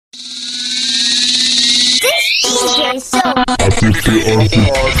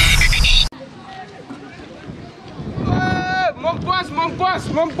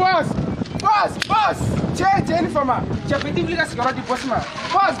Mon boss! Tiens, une femme. Tu as petit blic à ce qu'on dit boss.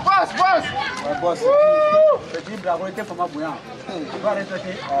 Boss! Petit bravo, était femme bouillant.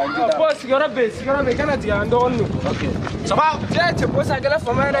 Boss, cigarette, Canadien, non. Ok. Ça va? Tiens, tu bosses à quelle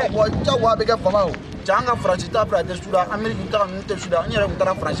femme? Tu vois, avec un femme. Janga Fracita, Pratesura, American Tessuda, near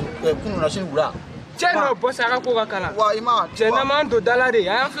France, Kunashin Gura. Tiens, no, boss, I got Coca-Cola. Why, ma? Genaman to Dalari,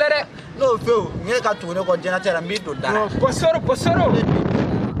 I am flatted. No, Phil, you got to know what Jenna and me to die. Posoro.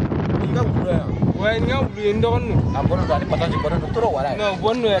 When you don't, I'm going to throw what I know.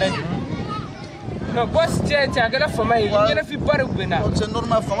 One way. No, boss, I got a for my better winner. It's a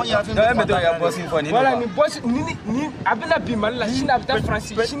normal for you have to bossing for you. Well, I mean, boss, I've been a bimal, like she have done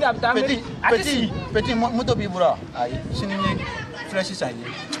Francis, she have done Petit Moto Bibura. I seen flashy side.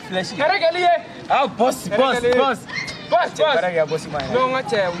 Flashy. Oh, boss. No,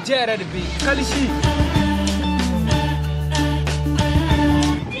 what I'm Jared to be. Kalishi.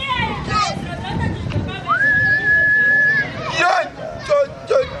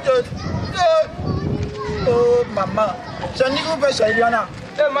 Oh, Mama. Sanigo Besaliana.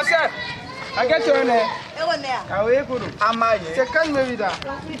 Hey, Master, I get you in there. I will go. Am I? Second, maybe that.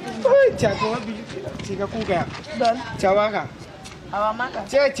 Oh, Chaco, take a cooker. Chawaka. Our mother.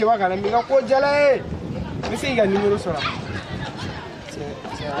 Chihuahua, and make a quote jelly. We see a new soda.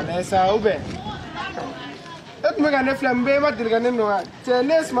 Let's open. Let me get a flambe, but they're going to know.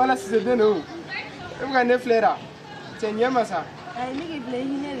 Tennis, Manas, the dinner. I'm going to flare. 10 years. I think it's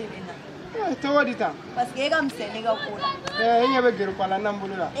playing in Toward it. Parce que I'm sending a cola. I never get a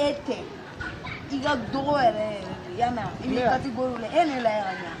palanambula. Ete. You got door, Yana. In the category, any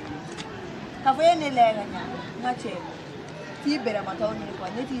layer. Have any layer, not yet. See better, but only for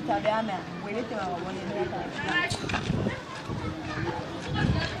Nettie Taviana. We let our one in the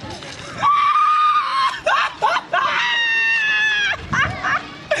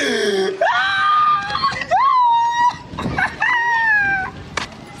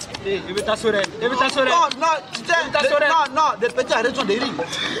Evita Sorel. Non, des petits raisons de rire.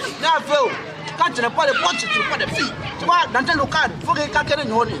 Quand tu n'as pas de potes, tu n'as pas de filles. Tu vois, dans tel local, il faut que quelqu'un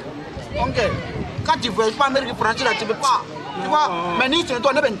nous dise. Ok. Quand tu ne veux pas Amérique française, tu ne peux pas. Tu vois, mais ni tu ne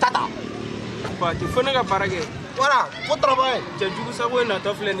dois pas être tata. Tu fais un appareil. Voilà, il faut travailler. Tu as du ça, oui, notre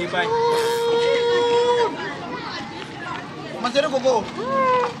offre n'est pas. Ma chère Gogo,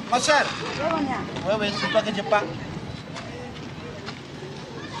 ma chère. Oui, c'est toi que je parle.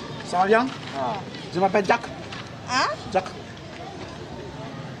 Ça va bien? Je m'appelle Jack. Hein? Jack.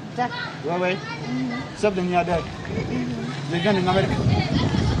 Oui. Chef de milliardaire. Je viens d'Amérique.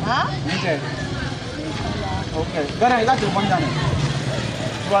 Hein? Ok. Gara, il a téléphone dans tu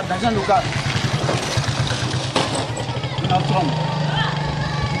vois, dans un local. Trump.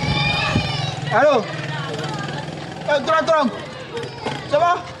 Allô? Trump. Ça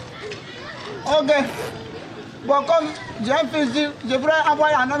va? Ok. Bon, comme j'ai un fils, je voudrais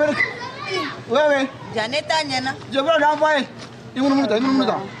envoyer en Amérique. Oui. Janeta Niana. Je voudrais l'envoyer. Il me montre.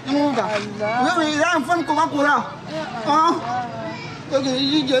 Oui, il a un femme comme un COURA. Ok,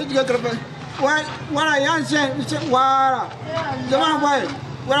 il est très bien. Voilà, il y a un chien. Voilà. Je vais l'envoyer.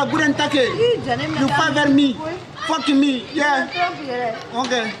 Voilà, good and take. You favor me. Fuck me. Yeah.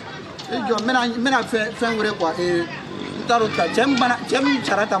 Ok. Maintenant, fais un vrai quoi. Tarota, j'aime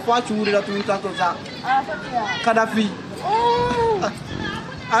charata fois tu voulais la tout ça. Kadhafi.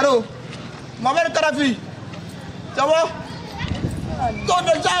 Allô, ma mère Kadhafi. Ça va? Toi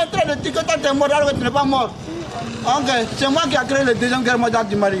déjà en train de dire que tu es mort alors que tu n'es pas mort. Ok, c'est moi qui a créé la deuxième guerre mondiale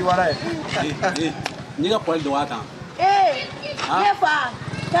du Mali, voilà. Ni ka pɔli dɔgɔya kan. Ne fa,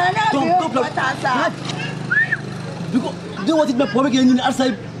 kana na bi o ta sa. Biko, de waati bɛ pɔmi kɛ ɲini alisa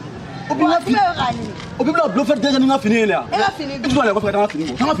ye. O bɛ ŋa fini. O bɛ bila bulon fɛ den ka ni ŋa fini ye la. E ka fini. I bɛ sɔn ka fɛ ka ŋa fini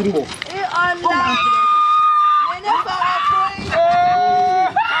bɔ. K'an ka fini bɔ. Allah. Ne fa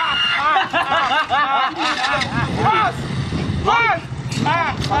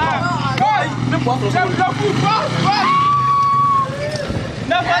ko. Ne bɔ fɔlɔ.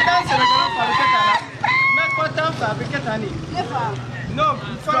 Ne fa t'an sɛnɛ dɔrɔn fabrikɛ ta la. Ne fa t'an fabrikɛ ta ni. Ne fa. Non,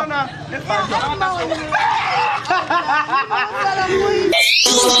 fana. Ne fa Salam.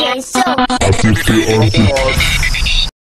 DJ So.